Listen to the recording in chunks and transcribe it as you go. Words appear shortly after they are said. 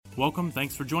Welcome,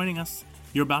 thanks for joining us.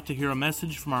 You're about to hear a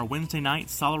message from our Wednesday night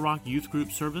Solid Rock Youth Group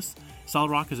service.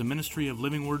 Solid Rock is a ministry of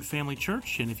Living Word Family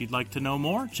Church, and if you'd like to know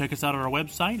more, check us out on our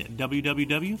website at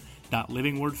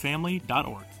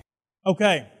www.livingwordfamily.org.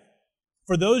 Okay,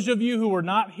 for those of you who were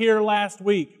not here last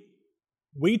week,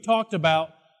 we talked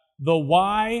about the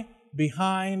why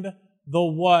behind the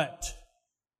what.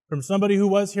 From somebody who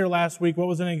was here last week, what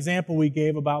was an example we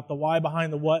gave about the why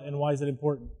behind the what and why is it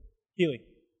important? Keely.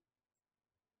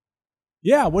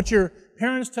 Yeah, what your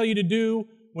parents tell you to do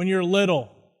when you're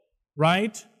little,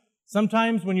 right?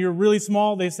 Sometimes when you're really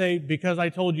small, they say, because I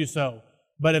told you so.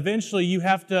 But eventually you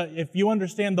have to, if you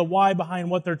understand the why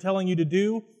behind what they're telling you to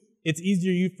do, it's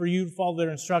easier for you to follow their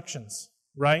instructions,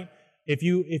 right? If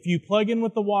you plug in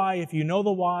with the why, if you know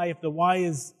the why, if the why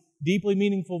is deeply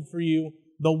meaningful for you,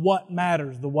 the what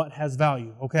matters, the what has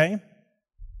value, okay?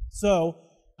 So,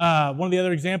 one of the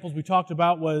other examples we talked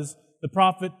about was the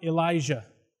prophet Elijah.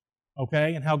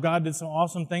 Okay, and how God did some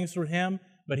awesome things for him,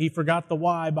 but he forgot the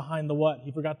why behind the what.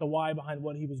 He forgot the why behind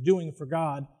what he was doing for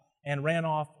God and ran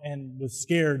off and was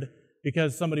scared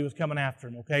because somebody was coming after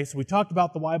him. Okay, so we talked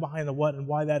about the why behind the what and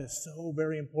why that is so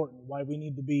very important, why we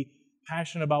need to be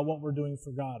passionate about what we're doing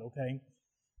for God. Okay,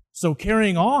 so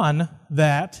carrying on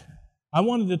that, I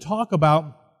wanted to talk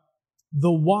about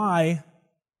the why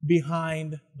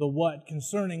behind the what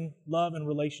concerning love and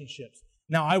relationships.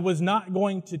 Now, I was not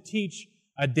going to teach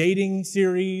a dating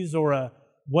series or a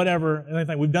whatever,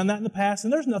 anything. We've done that in the past,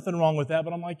 and there's nothing wrong with that,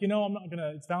 but I'm like, I'm not going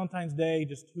to, it's Valentine's Day,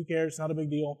 just who cares, it's not a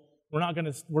big deal. We're not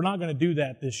going to do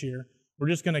that this year. We're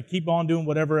just going to keep on doing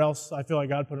whatever else I feel like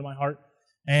God put in my heart.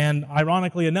 And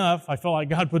ironically enough, I feel like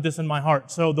God put this in my heart.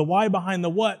 So the why behind the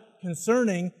what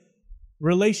concerning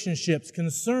relationships,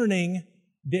 concerning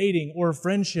dating or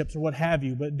friendships or what have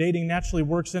you, but dating naturally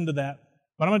works into that.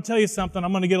 But I'm going to tell you something,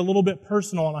 I'm going to get a little bit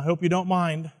personal, and I hope you don't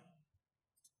mind.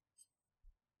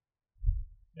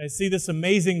 I see this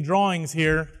amazing drawings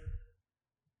here.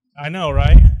 I know,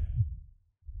 right?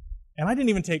 And I didn't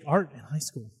even take art in high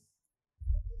school.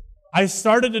 I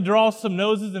started to draw some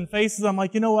noses and faces. I'm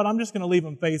like, you know what? I'm just going to leave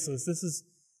them faceless.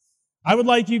 I would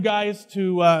like you guys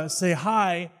to say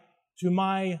hi to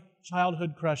my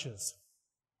childhood crushes.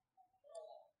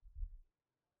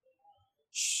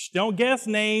 Shh, don't guess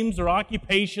names or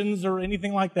occupations or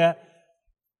anything like that.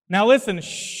 Now listen,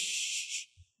 shh.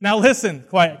 Now listen,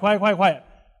 quiet.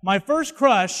 My first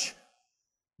crush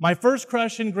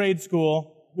in grade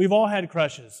school, we've all had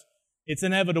crushes. It's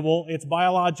inevitable, it's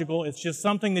biological, it's just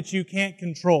something that you can't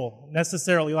control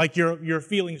necessarily, like your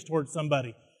feelings towards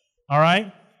somebody. All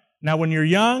right? Now, when you're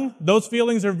young, those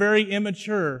feelings are very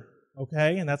immature,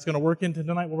 okay? And that's going to work into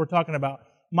tonight what we're talking about.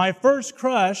 My first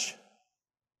crush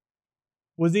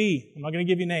was E. I'm not going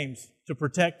to give you names to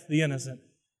protect the innocent.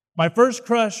 My first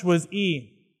crush was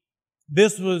E.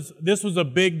 This was a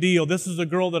big deal. This is a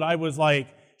girl that I was like,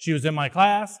 she was in my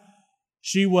class.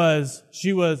 She was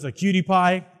a cutie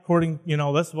pie, according,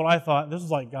 this is what I thought. This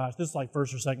is like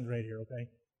first or second grade here, okay?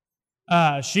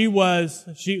 This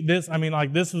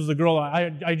was the girl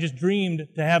I just dreamed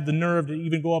to have the nerve to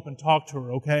even go up and talk to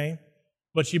her, okay?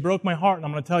 But she broke my heart, and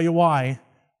I'm going to tell you why.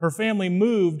 Her family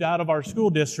moved out of our school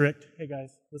district. Hey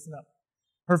guys, listen up.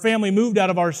 Her family moved out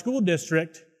of our school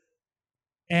district.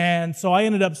 And so I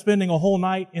ended up spending a whole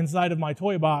night inside of my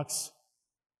toy box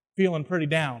feeling pretty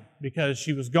down because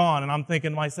she was gone. And I'm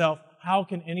thinking to myself, how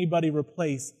can anybody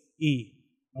replace E?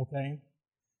 Okay?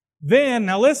 Then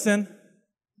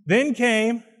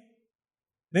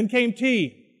came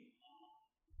T.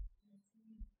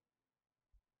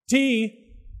 T,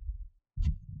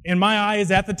 in my eyes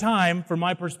at the time, from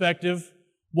my perspective,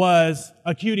 was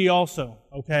a cutie also.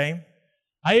 Okay?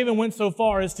 I even went so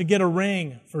far as to get a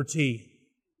ring for T.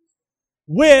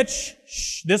 Which,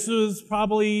 this was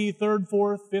probably 3rd,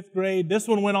 4th, 5th grade. This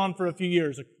one went on for a few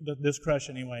years, this crush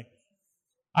anyway.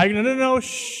 No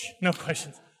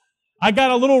questions. I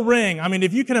got a little ring. I mean,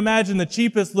 if you can imagine the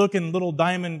cheapest looking little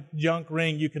diamond junk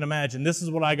ring you can imagine, this is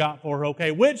what I got for her,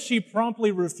 okay? Which she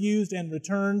promptly refused and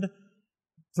returned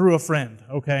through a friend,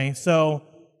 okay? So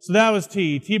that was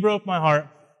T. T broke my heart.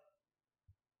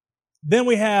 Then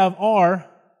we have R,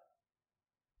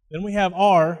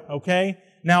 okay?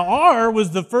 Now, R was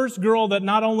the first girl that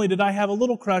not only did I have a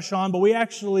little crush on, but we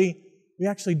actually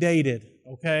dated,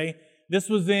 okay? This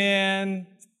was in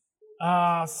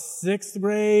 6th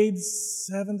grade,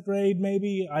 7th grade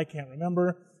maybe, I can't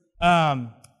remember.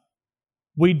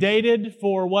 We dated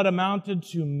for what amounted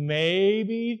to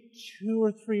maybe 2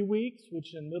 or 3 weeks,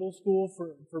 which in middle school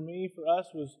for us,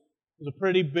 was a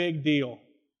pretty big deal.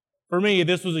 For me,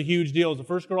 this was a huge deal. It was the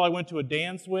first girl I went to a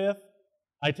dance with.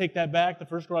 I take that back. The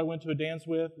first girl I went to a dance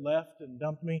with left and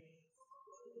dumped me.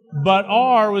 But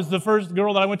R was the first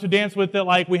girl that I went to dance with that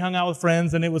like we hung out with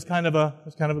friends, and it was kind of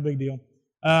a big deal.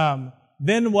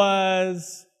 Then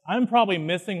was, I'm probably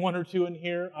missing one or two in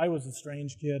here. I was a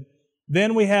strange kid.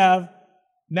 Then we have,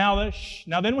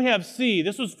 then we have C.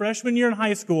 This was freshman year in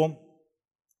high school.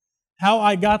 How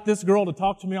I got this girl to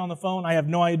talk to me on the phone, I have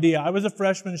no idea. I was a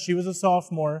freshman, she was a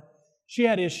sophomore. She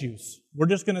had issues. We're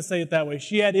just going to say it that way.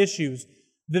 She had issues.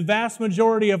 The vast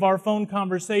majority of our phone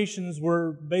conversations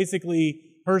were basically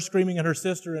her screaming at her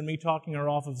sister and me talking her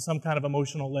off of some kind of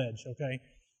emotional ledge, okay?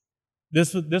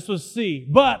 This was C.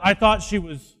 But I thought she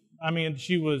was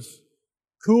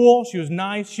cool, she was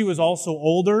nice, she was also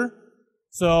older.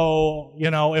 So,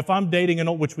 if I'm dating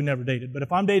which we never dated, but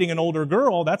if I'm dating an older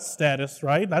girl, that's status,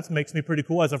 right? That makes me pretty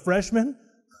cool as a freshman.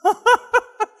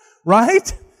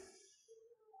 Right?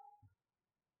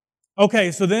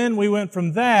 Okay, so then we went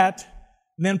from that,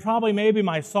 and then probably maybe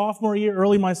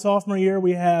early my sophomore year,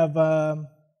 we have,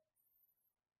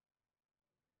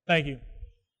 thank you.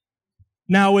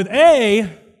 Now with A,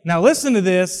 now listen to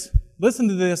this,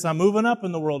 I'm moving up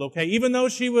in the world, okay? Even though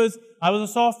I was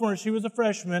a sophomore, she was a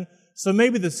freshman, so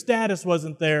maybe the status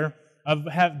wasn't there of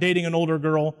dating an older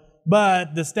girl,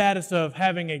 but the status of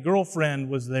having a girlfriend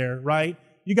was there, right?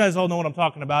 You guys all know what I'm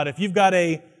talking about. If you've got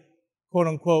a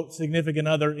quote-unquote significant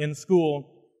other in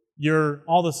school,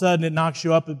 all of a sudden it knocks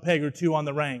you up a peg or two on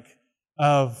the rank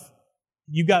of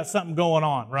you got something going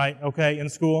on, right? Okay, in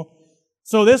school.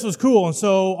 So this was cool. And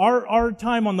so our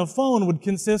time on the phone would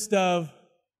consist of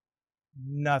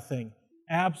nothing.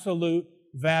 Absolute,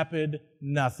 vapid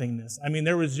nothingness. I mean,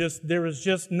 there was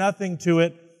just nothing to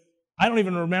it. I don't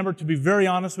even remember, to be very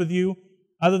honest with you,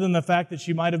 other than the fact that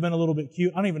she might have been a little bit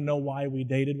cute. I don't even know why we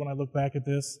dated when I look back at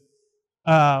this.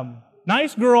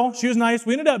 Nice girl. She was nice.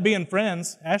 We ended up being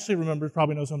friends. Ashley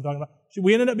probably knows what I'm talking about.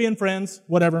 We ended up being friends,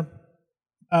 whatever.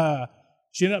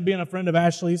 She ended up being a friend of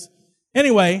Ashley's.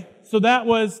 Anyway, so that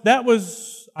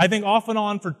was, I think, off and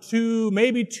on for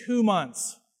maybe 2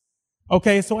 months.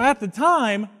 Okay, so at the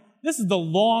time, this is the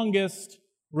longest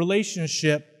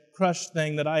relationship crush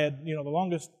thing that I had, the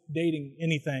longest dating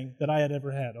anything that I had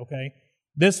ever had, okay?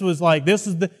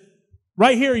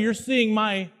 Right here, you're seeing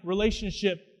my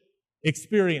relationship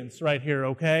experience right here,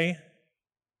 okay?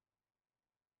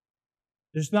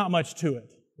 There's not much to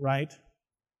it, right?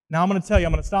 Now I'm going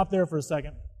to stop there for a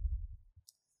second.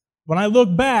 When I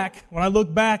look back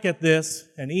at this,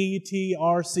 and E, T,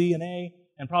 R, C, and A,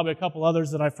 and probably a couple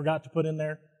others that I forgot to put in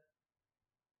there,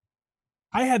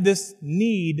 I had this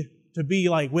need to be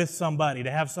like with somebody,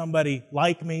 to have somebody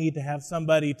like me, to have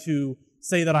somebody to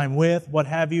say that I'm with, what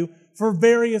have you, for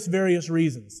various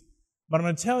reasons. But I'm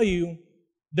going to tell you,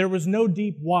 there was no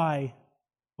deep why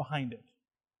behind it.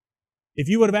 If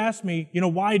you would have asked me,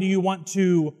 why do you like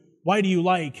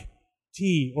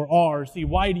T or R or C?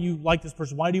 Why do you like this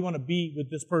person? Why do you want to be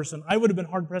with this person? I would have been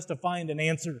hard-pressed to find an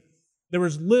answer. There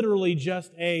was literally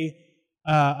just maybe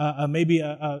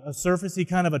a surfacey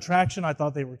kind of attraction. I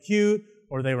thought they were cute,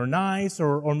 or they were nice,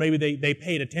 or maybe they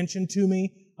paid attention to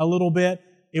me a little bit.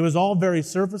 It was all very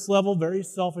surface level, very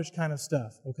selfish kind of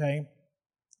stuff, okay?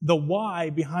 The why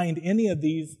behind any of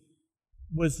these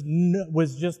was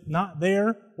just not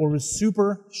there, or was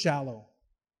super shallow,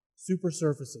 super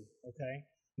surfacey, okay?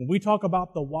 When we talk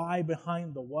about the why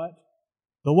behind the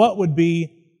what would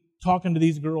be talking to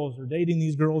these girls or dating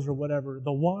these girls or whatever.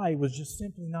 The why was just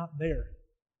simply not there.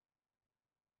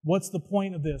 What's the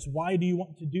point of this? Why do you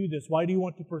want to do this? Why do you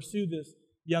want to pursue this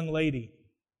young lady?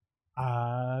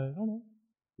 I don't know.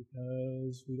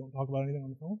 Because we don't talk about anything on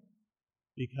the phone?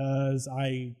 Because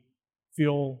I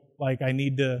feel like I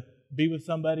need to be with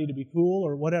somebody to be cool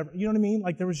or whatever. You know what I mean?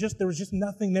 Like there was just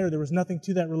nothing there. There was nothing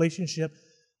to that relationship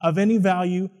of any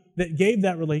value that gave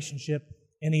that relationship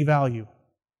any value.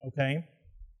 Okay?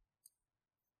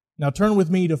 Now turn with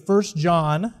me to 1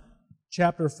 John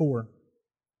chapter 4.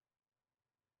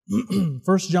 1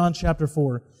 John chapter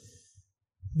 4.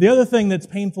 The other thing that's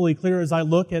painfully clear as I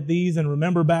look at these and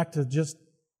remember back to just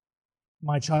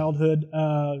my childhood,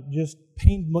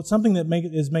 something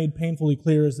that is made painfully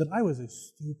clear is that I was a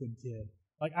stupid kid.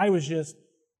 Like I was just,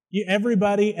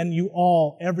 everybody and you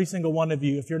all, every single one of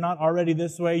you, if you're not already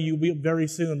this way, you'll be very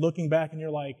soon looking back and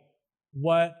you're like,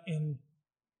 what in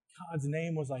God's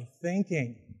name was I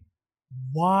thinking?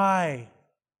 Why?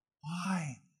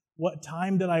 What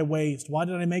time did I waste? Why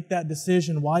did I make that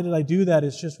decision? Why did I do that?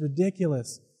 It's just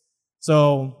ridiculous.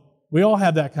 So we all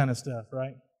have that kind of stuff,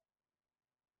 right?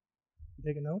 You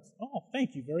taking notes? Oh,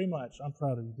 thank you very much. I'm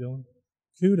proud of you, Dylan.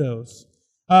 Kudos.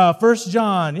 1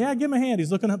 John. Yeah, give him a hand.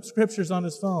 He's looking up scriptures on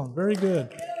his phone. Very good.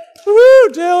 Woo,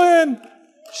 Dylan!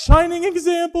 Shining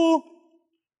example.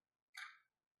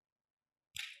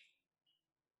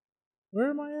 Where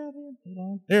am I at here? Hold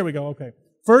on. There we go. Okay.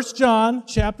 1 John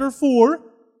chapter 4.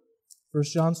 1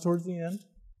 John's towards the end.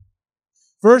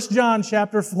 1 John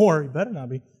chapter 4. You better not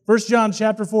be. 1 John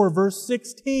chapter 4, verse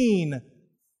 16.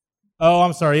 Oh,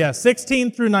 I'm sorry. Yeah,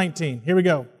 16 through 19. Here we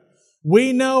go.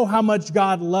 We know how much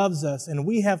God loves us, and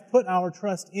we have put our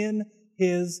trust in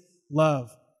His love.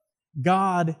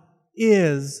 God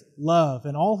is love,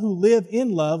 and all who live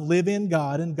in love live in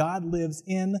God, and God lives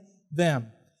in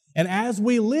them. And as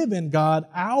we live in God,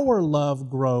 our love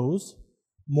grows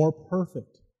more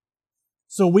perfect.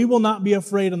 So we will not be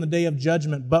afraid on the day of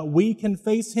judgment, but we can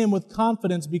face Him with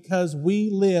confidence because we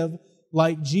live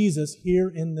like Jesus here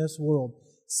in this world.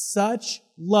 Such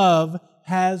love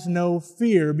has no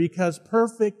fear because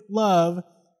perfect love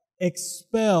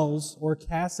expels or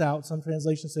casts out, some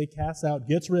translations say casts out,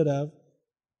 gets rid of,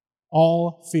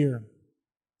 all fear.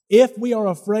 If we are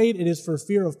afraid, it is for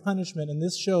fear of punishment, and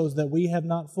this shows that we have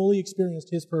not fully experienced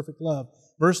His perfect love.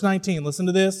 Verse 19, listen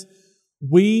to this.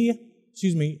 We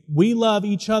love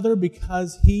each other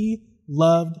because He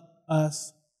loved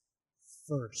us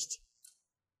first.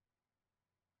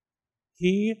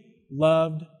 He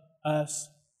loved us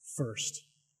first.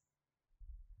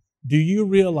 Do you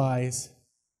realize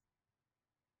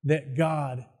that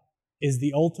God is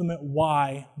the ultimate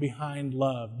why behind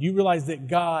love? Do you realize that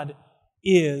God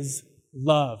is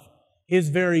love? His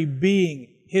very being,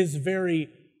 His very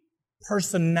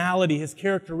personality, His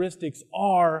characteristics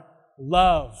are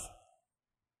love.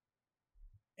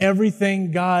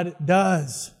 Everything God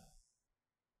does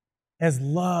has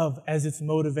love as its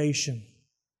motivation.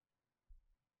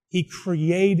 He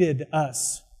created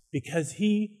us because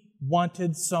He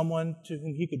wanted someone to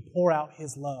whom He could pour out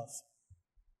His love.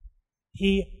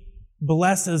 He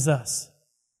blesses us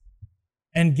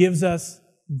and gives us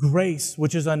grace,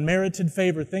 which is unmerited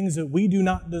favor, things that we do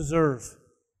not deserve.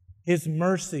 His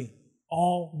mercy,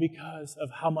 all because of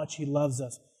how much He loves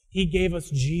us. He gave us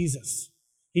Jesus.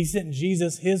 He sent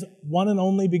Jesus, His one and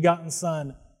only begotten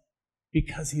Son,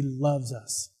 because He loves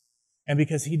us and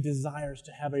because He desires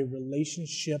to have a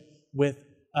relationship with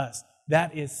us.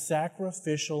 That is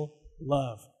sacrificial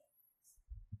love.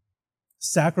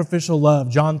 Sacrificial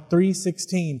love. John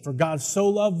 3:16, for God so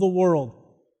loved the world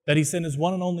that He sent His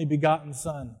one and only begotten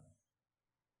Son,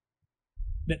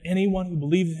 that anyone who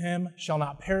believes in Him shall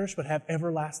not perish but have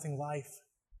everlasting life.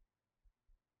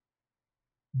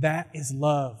 That is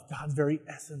love. God's very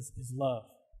essence is love.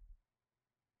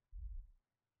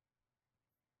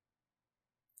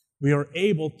 We are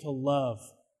able to love.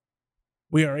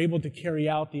 We are able to carry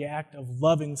out the act of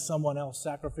loving someone else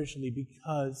sacrificially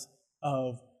because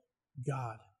of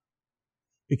God.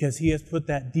 Because He has put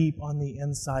that deep on the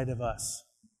inside of us.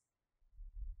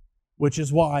 Which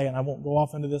is why, and I won't go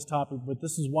off into this topic, but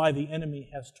this is why the enemy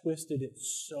has twisted it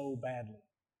so badly.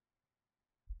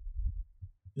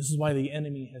 This is why the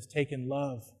enemy has taken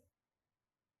love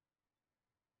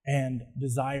and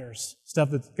desires, stuff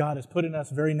that God has put in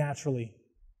us very naturally,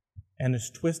 and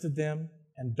has twisted them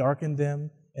and darkened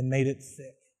them and made it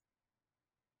thick.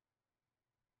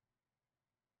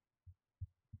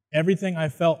 Everything I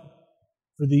felt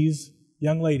for these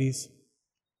young ladies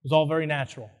was all very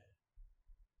natural.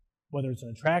 Whether it's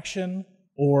an attraction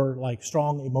or like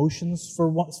strong emotions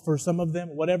for some of them,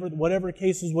 whatever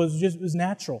cases was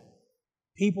natural.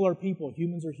 People are people,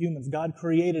 humans are humans. God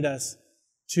created us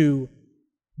to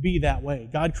be that way.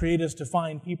 God created us to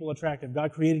find people attractive.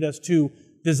 God created us to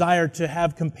desire to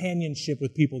have companionship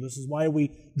with people. This is why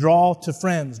we draw to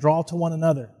friends, draw to one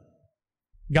another.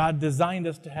 God designed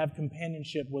us to have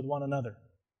companionship with one another,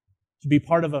 to be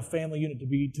part of a family unit,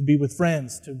 to be with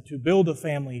friends, to build a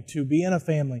family, to be in a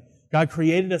family. God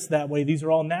created us that way. These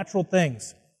are all natural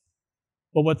things.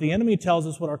 But what the enemy tells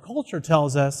us, what our culture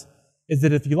tells us, is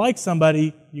that if you like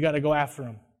somebody, you got to go after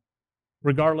them,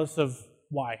 regardless of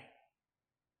why.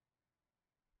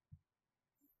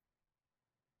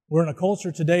 We're in a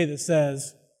culture today that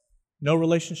says, no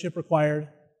relationship required,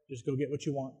 just go get what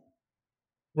you want.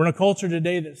 We're in a culture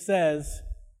today that says,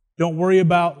 don't worry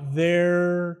about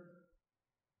their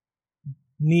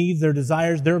needs, their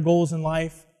desires, their goals in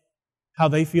life, how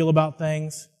they feel about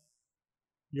things.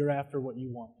 You're after what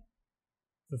you want,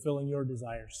 fulfilling your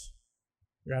desires.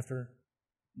 You're after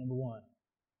number one.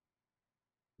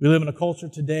 We live in a culture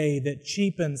today that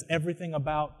cheapens everything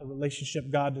about the relationship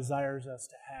God desires us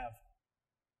to have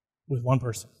with one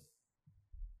person.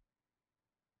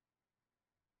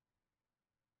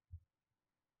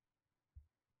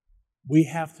 We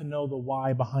have to know the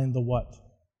why behind the what.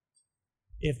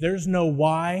 If there's no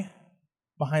why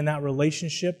behind that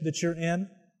relationship that you're in,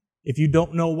 if you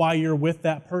don't know why you're with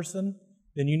that person,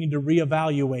 then you need to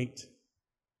reevaluate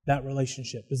that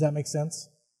relationship. Does that make sense?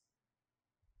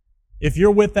 If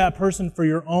you're with that person for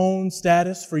your own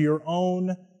status, for your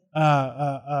own,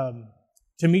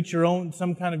 to meet your own,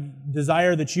 some kind of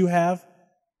desire that you have,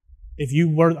 if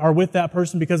you are with that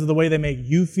person because of the way they make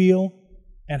you feel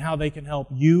and how they can help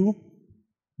you,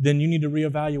 then you need to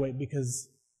reevaluate, because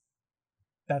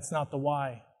that's not the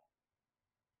why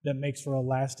that makes for a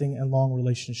lasting and long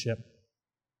relationship.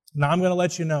 Now, I'm going to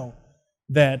let you know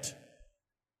that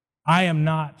I am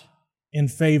not in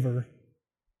favor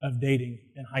of dating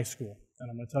in high school, and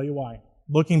I'm going to tell you why.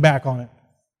 Looking back on it,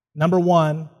 number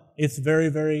one, it's very,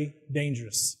 very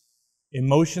dangerous.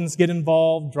 Emotions get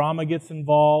involved, drama gets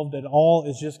involved, it all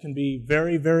is just can be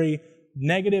very, very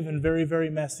negative and very, very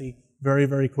messy very,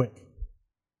 very quick.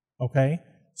 Okay?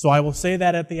 So I will say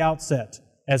that at the outset.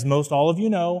 As most all of you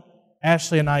know,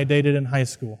 Ashley and I dated in high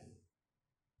school.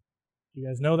 You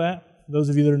guys know that? Those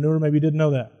of you that are newer maybe didn't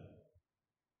know that.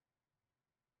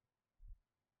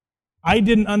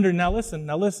 Now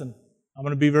listen. I'm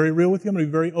going to be very real with you. I'm going to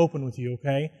be very open with you,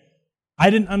 okay? I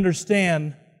didn't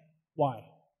understand why.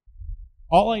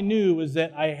 All I knew was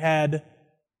that I had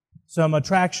some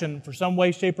attraction for some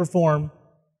way, shape, or form,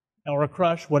 or a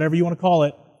crush, whatever you want to call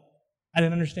it. I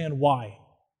didn't understand why.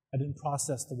 I didn't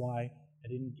process the why. I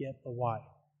didn't get the why.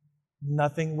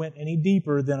 Nothing went any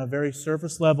deeper than a very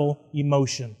surface level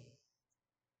emotion.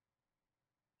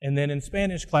 And then in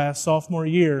Spanish class, sophomore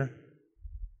year,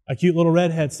 a cute little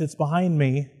redhead sits behind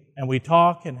me, and we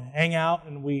talk and hang out,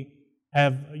 and we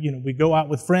go out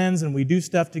with friends and we do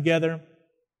stuff together.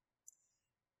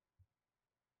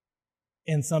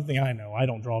 And something I know, I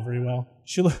don't draw very well.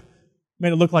 She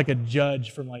made it look like a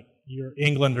judge from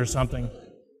England or something.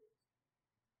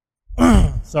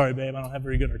 Sorry, babe, I don't have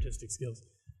very good artistic skills.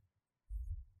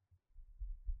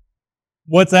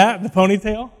 What's that? The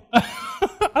ponytail? I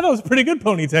thought it was a pretty good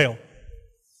ponytail.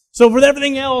 So for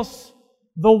everything else,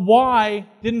 the why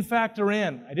didn't factor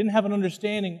in. I didn't have an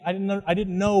understanding. I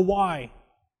didn't know why.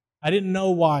 I didn't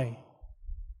know why.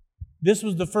 This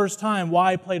was the first time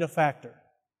why played a factor.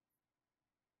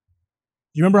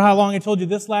 Do you remember how long I told you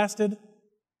this lasted?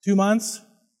 2 months?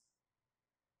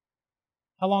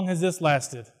 How long has this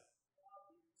lasted?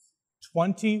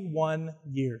 21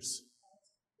 years.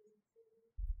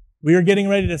 We are getting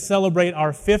ready to celebrate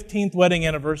our 15th wedding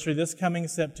anniversary this coming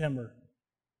September.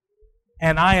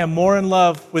 And I am more in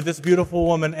love with this beautiful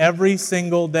woman every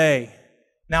single day.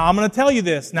 Now, I'm going to tell you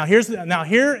this. Here's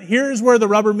where the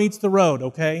rubber meets the road,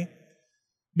 okay?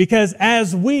 Because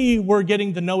as we were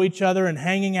getting to know each other and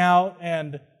hanging out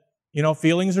and,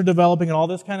 feelings are developing and all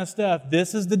this kind of stuff,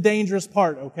 this is the dangerous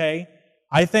part, okay?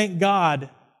 I thank God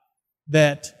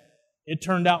that it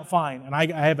turned out fine. And I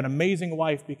have an amazing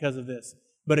wife because of this.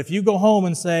 But if you go home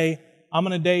and say, I'm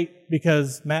going to date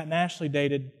because Matt and Ashley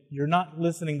dated, you're not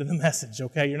listening to the message,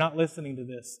 okay? You're not listening to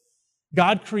this.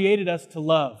 God created us to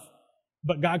love,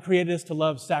 but God created us to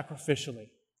love sacrificially,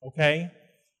 okay?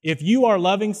 If you are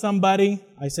loving somebody,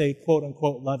 I say quote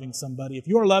unquote loving somebody, if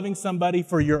you are loving somebody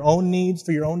for your own needs,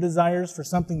 for your own desires, for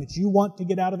something that you want to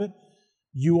get out of it,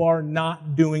 you are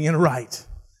not doing it right.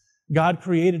 God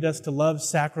created us to love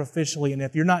sacrificially, and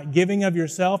if you're not giving of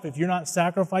yourself, if you're not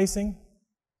sacrificing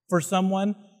for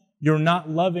someone, you're not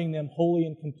loving them wholly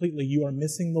and completely. You are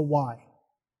missing the why.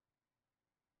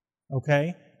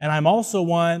 Okay? And I'm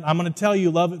going to tell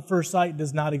you, love at first sight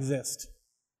does not exist.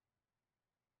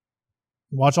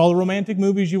 Watch all the romantic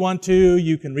movies you want to.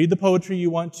 You can read the poetry you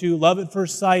want to. Love at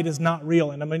first sight is not real.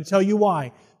 And I'm going to tell you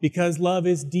why. Because love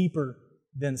is deeper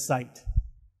than sight.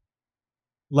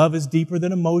 Love is deeper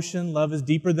than emotion. Love is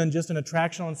deeper than just an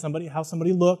attraction on somebody, how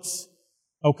somebody looks.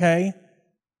 Okay?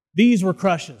 These were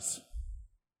crushes.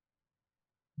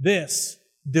 This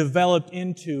developed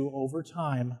into, over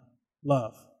time,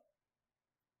 love.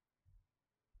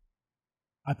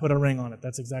 I put a ring on it.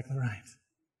 That's exactly right.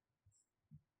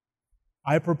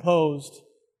 I proposed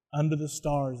under the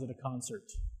stars at a concert.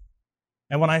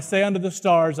 And when I say under the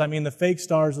stars, I mean the fake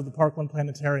stars of the Parkland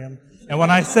Planetarium. And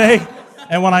when I say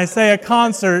a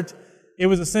concert, it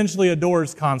was essentially a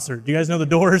Doors concert. Do you guys know the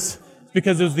Doors?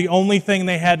 Because it was the only thing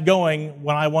they had going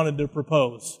when I wanted to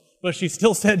propose. But she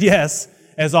still said yes,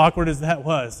 as awkward as that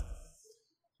was.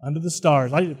 Under the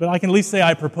stars. But I can at least say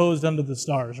I proposed under the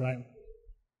stars, right?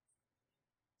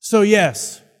 So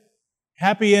yes,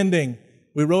 happy ending.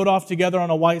 We rode off together on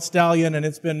a white stallion, and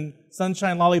it's been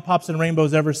sunshine, lollipops, and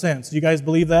rainbows ever since. Do you guys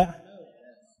believe that?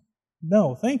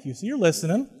 No, thank you. So you're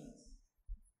listening.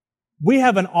 We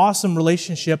have an awesome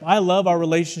relationship. I love our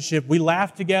relationship. We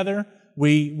laugh together.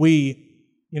 We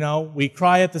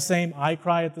cry at the same. I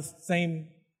cry at the same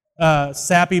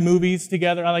sappy movies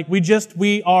together.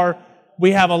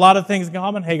 We have a lot of things in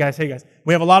common. Hey guys.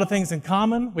 We have a lot of things in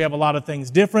common. We have a lot of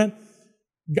things different.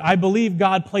 I believe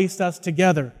God placed us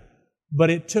together, but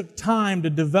it took time to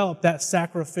develop that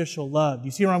sacrificial love.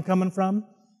 You see where I'm coming from?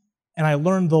 And I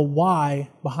learned the why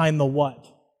behind the what.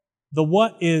 The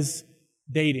what is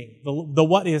dating. The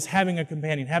what is having a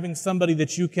companion, having somebody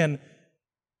that you can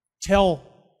tell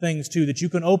things to, that you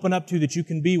can open up to, that you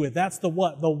can be with. That's the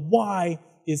what. The why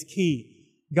is key.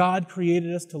 God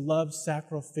created us to love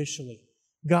sacrificially.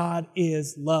 God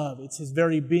is love. It's His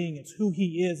very being. It's who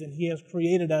He is, and He has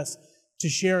created us to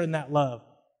share in that love,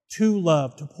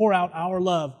 to pour out our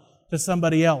love to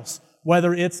somebody else,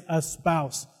 whether it's a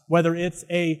spouse, whether it's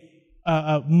a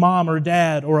mom or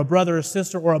dad, or a brother or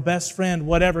sister, or a best friend,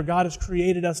 whatever. God has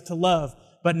created us to love,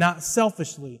 but not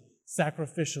selfishly,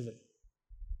 sacrificially.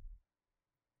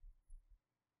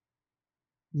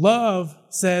 Love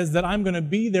says that I'm going to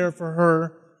be there for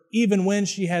her even when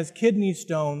she has kidney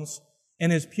stones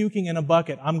and is puking in a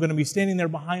bucket. I'm going to be standing there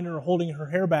behind her, holding her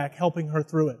hair back, helping her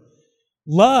through it.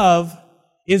 Love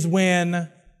is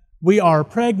when we are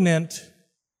pregnant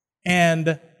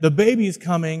and the baby's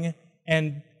coming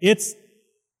and it's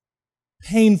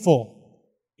painful.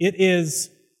 It is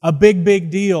a big,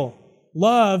 big deal.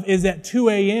 Love is at 2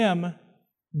 a.m.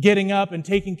 getting up and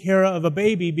taking care of a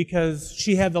baby because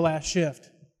she had the last shift.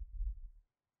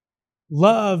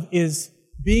 Love is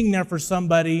being there for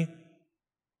somebody,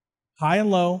 high and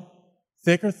low,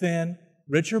 thick or thin,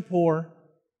 rich or poor,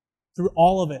 through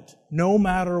all of it, no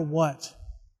matter what.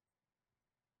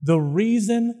 The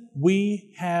reason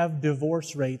we have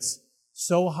divorce rates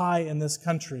so high in this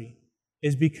country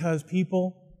is because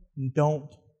people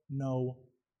don't know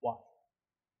why.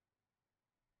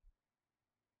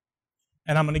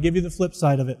 And I'm going to give you the flip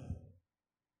side of it.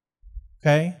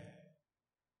 Okay?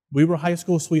 We were high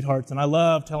school sweethearts, and I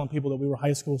love telling people that we were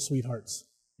high school sweethearts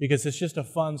because it's just a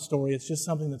fun story. It's just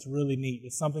something that's really neat.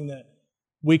 It's something that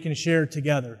we can share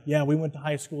together. Yeah, we went to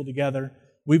high school together.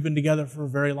 We've been together for a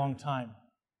very long time.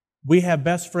 We have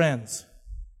best friends.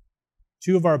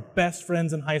 Two of our best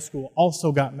friends in high school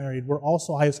also got married. We're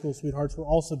also high school sweethearts. We're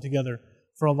also together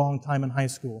for a long time in high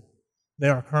school. They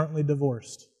are currently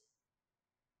divorced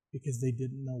because they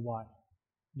didn't know why.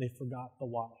 They forgot the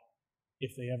why,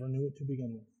 if they ever knew it to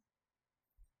begin with.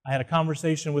 I had a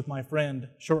conversation with my friend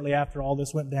shortly after all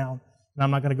this went down, and I'm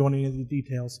not going to go into any of the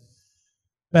details.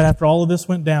 But after all of this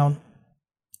went down,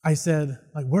 I said,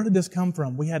 where did this come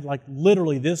from? We had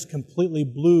literally this completely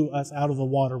blew us out of the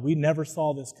water. We never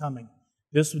saw this coming.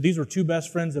 These were two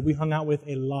best friends that we hung out with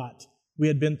a lot. We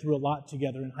had been through a lot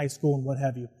together in high school and what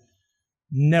have you.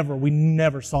 We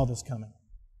never saw this coming.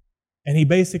 And he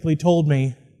basically told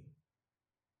me,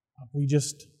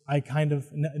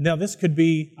 now this could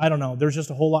be, I don't know, there's just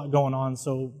a whole lot going on,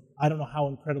 so I don't know how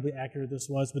incredibly accurate this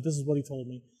was, but this is what he told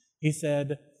me. He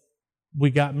said, we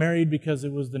got married because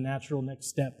it was the natural next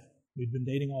step. We'd been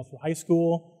dating all through high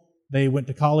school. They went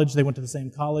to college. They went to the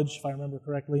same college, if I remember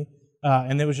correctly.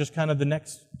 And it was just kind of the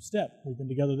next step. We've been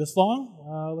together this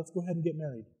long. Let's go ahead and get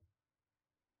married.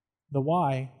 The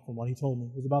why, from what he told me,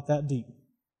 was about that deep.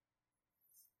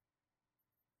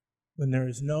 When there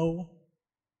is no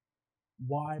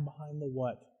why behind the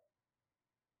what,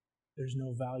 there's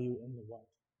no value in the what.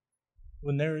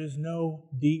 When there is no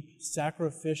deep,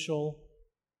 sacrificial,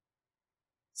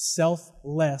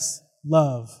 selfless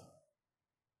love,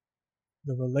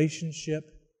 the relationship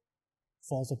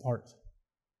falls apart.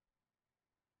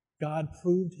 God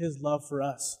proved His love for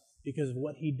us because of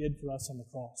what He did for us on the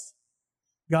cross.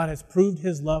 God has proved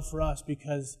His love for us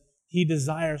because He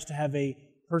desires to have a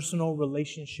personal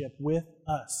relationship with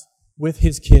us, with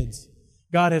His kids.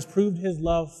 God has proved His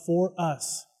love for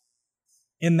us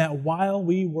in that while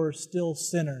we were still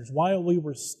sinners, while we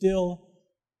were still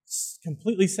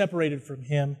completely separated from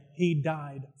Him, He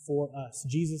died for us.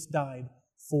 Jesus died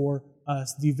for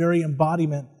us, the very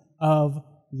embodiment of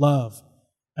love.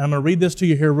 And I'm going to read this to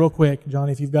you here real quick, John,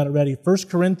 if you've got it ready. 1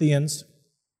 Corinthians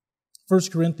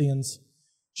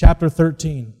chapter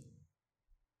 13.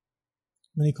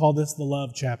 Many call this the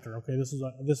love chapter. Okay,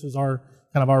 this was our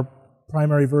kind of our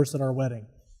primary verse at our wedding.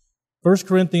 1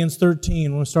 Corinthians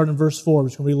 13, we're going to start in verse 4. We're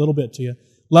just going to read a little bit to you.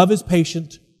 Love is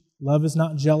patient. Love is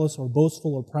not jealous or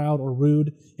boastful or proud or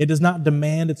rude. It does not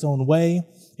demand its own way.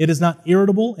 It is not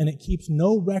irritable, and it keeps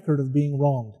no record of being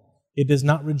wronged. It does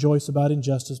not rejoice about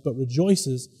injustice, but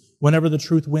rejoices whenever the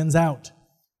truth wins out.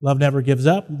 Love never gives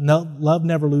up. Love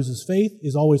never loses faith,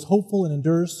 is always hopeful, and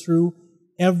endures through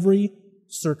every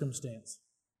circumstance.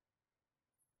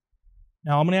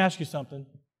 Now, I'm going to ask you something.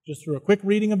 Just through a quick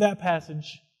reading of that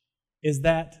passage, is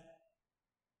that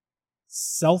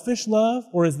selfish love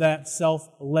or is that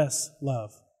selfless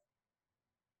love?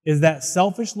 Is that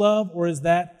selfish love or is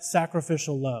that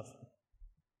sacrificial love?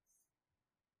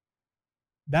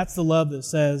 That's the love that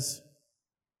says,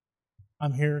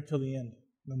 I'm here till the end,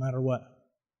 no matter what.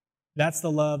 That's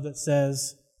the love that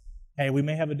says, hey, we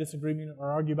may have a disagreement or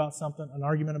an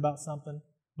argument about something,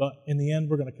 but in the end,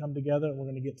 we're going to come together and we're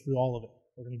going to get through all of it.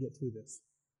 We're going to get through this.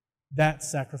 That's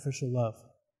sacrificial love.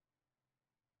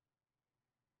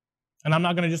 And I'm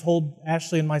not going to just hold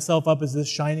Ashley and myself up as this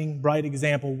shining, bright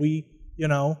example.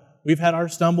 We've had our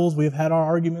stumbles, we've had our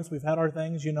arguments, we've had our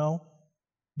things,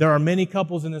 There are many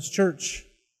couples in this church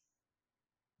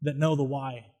that know the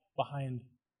why behind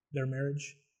their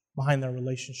marriage, behind their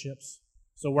relationships.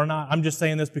 So I'm just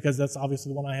saying this because that's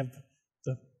obviously the one I have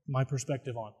my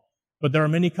perspective on. But there are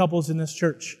many couples in this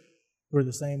church who are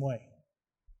the same way.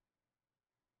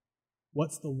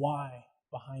 What's the why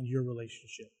behind your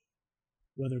relationship?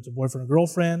 Whether it's a boyfriend or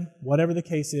girlfriend, whatever the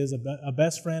case is, a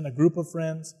best friend, a group of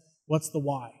friends, what's the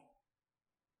why?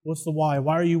 What's the why?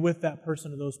 Why are you with that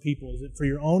person or those people? Is it for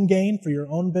your own gain, for your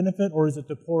own benefit, or is it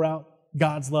to pour out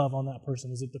God's love on that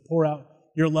person? Is it to pour out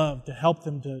your love to help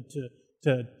them to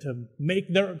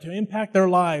impact their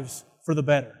lives for the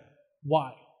better?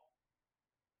 Why?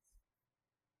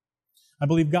 I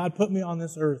believe God put me on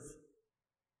this earth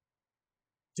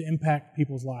to impact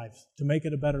people's lives, to make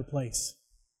it a better place,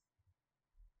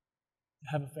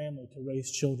 to have a family, to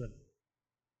raise children.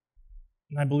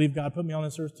 And I believe God put me on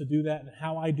this earth to do that, and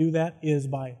how I do that is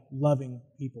by loving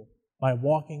people, by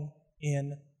walking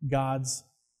in God's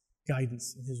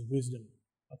guidance and His wisdom,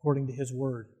 according to His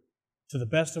Word, to the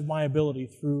best of my ability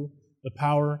through the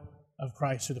power of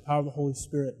Christ, through the power of the Holy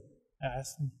Spirit.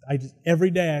 Every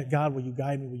day, God, will you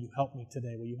guide me? Will you help me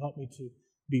today? Will you help me to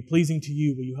be pleasing to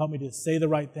you? Will you help me to say the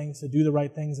right things, to do the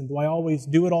right things? And do I always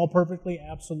do it all perfectly?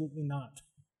 Absolutely not.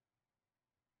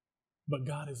 But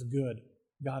God is good.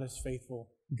 God is faithful.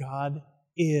 God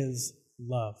is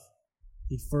love.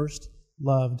 He first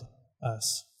loved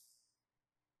us.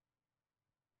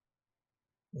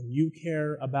 When you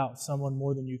care about someone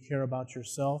more than you care about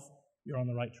yourself, you're on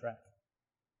the right track.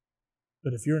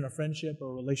 But if you're in a friendship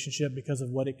or a relationship because of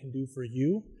what it can do for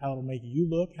you, how it'll make you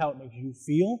look, how it makes you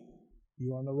feel,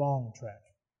 you're on the wrong track.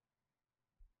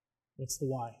 What's the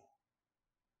why?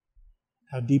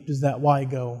 How deep does that why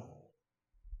go?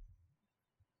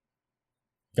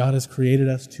 God has created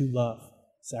us to love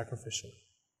sacrificially.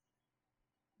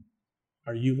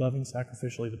 Are you loving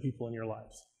sacrificially the people in your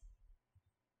lives?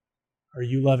 Are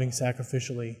you loving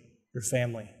sacrificially your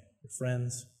family, your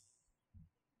friends,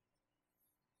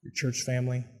 your church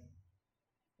family?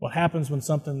 What happens when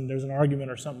there's an argument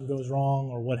or something goes wrong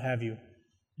or what have you?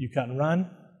 You cut and run?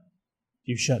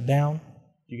 Do you shut down?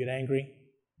 Do you get angry?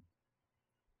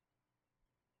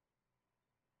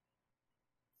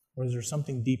 Or is there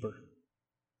something deeper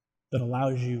that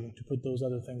allows you to put those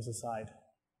other things aside?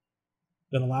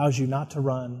 That allows you not to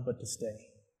run, but to stay?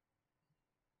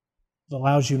 That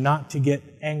allows you not to get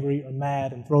angry or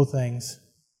mad and throw things,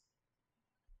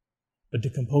 but to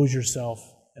compose yourself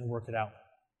and work it out?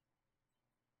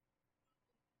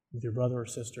 With your brother or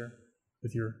sister,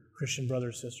 with your Christian brother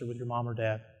or sister, with your mom or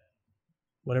dad,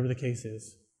 whatever the case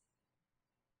is.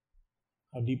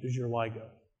 How deep does your why go?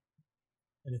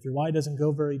 And if your why doesn't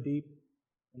go very deep,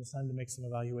 then it's time to make some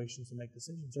evaluations and make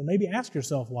decisions. Or maybe ask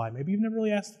yourself why. Maybe you've never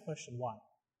really asked the question why.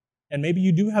 And maybe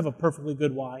you do have a perfectly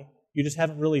good why. You just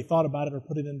haven't really thought about it or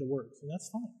put it into words. And that's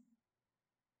fine.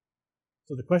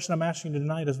 So the question I'm asking you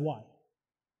tonight is why?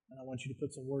 And I want you to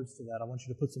put some words to that. I want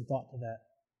you to put some thought to that.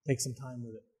 Take some time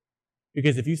with it.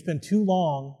 Because if you spend too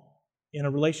long in a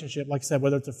relationship, like I said,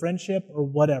 whether it's a friendship or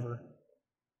whatever,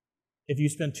 if you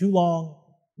spend too long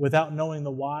without knowing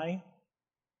the why,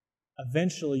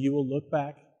 eventually you will look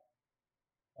back,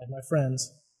 like my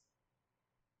friends,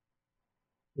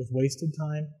 with wasted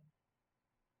time,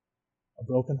 a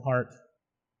broken heart,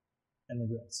 and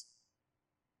regrets.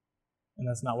 And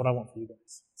that's not what I want for you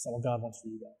guys. That's not what God wants for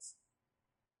you guys.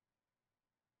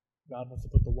 God wants to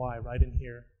put the why right in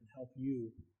here and help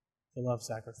you to love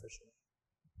sacrificially.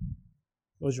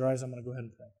 Close your eyes. I'm going to go ahead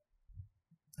and pray.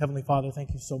 Heavenly Father,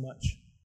 thank you so much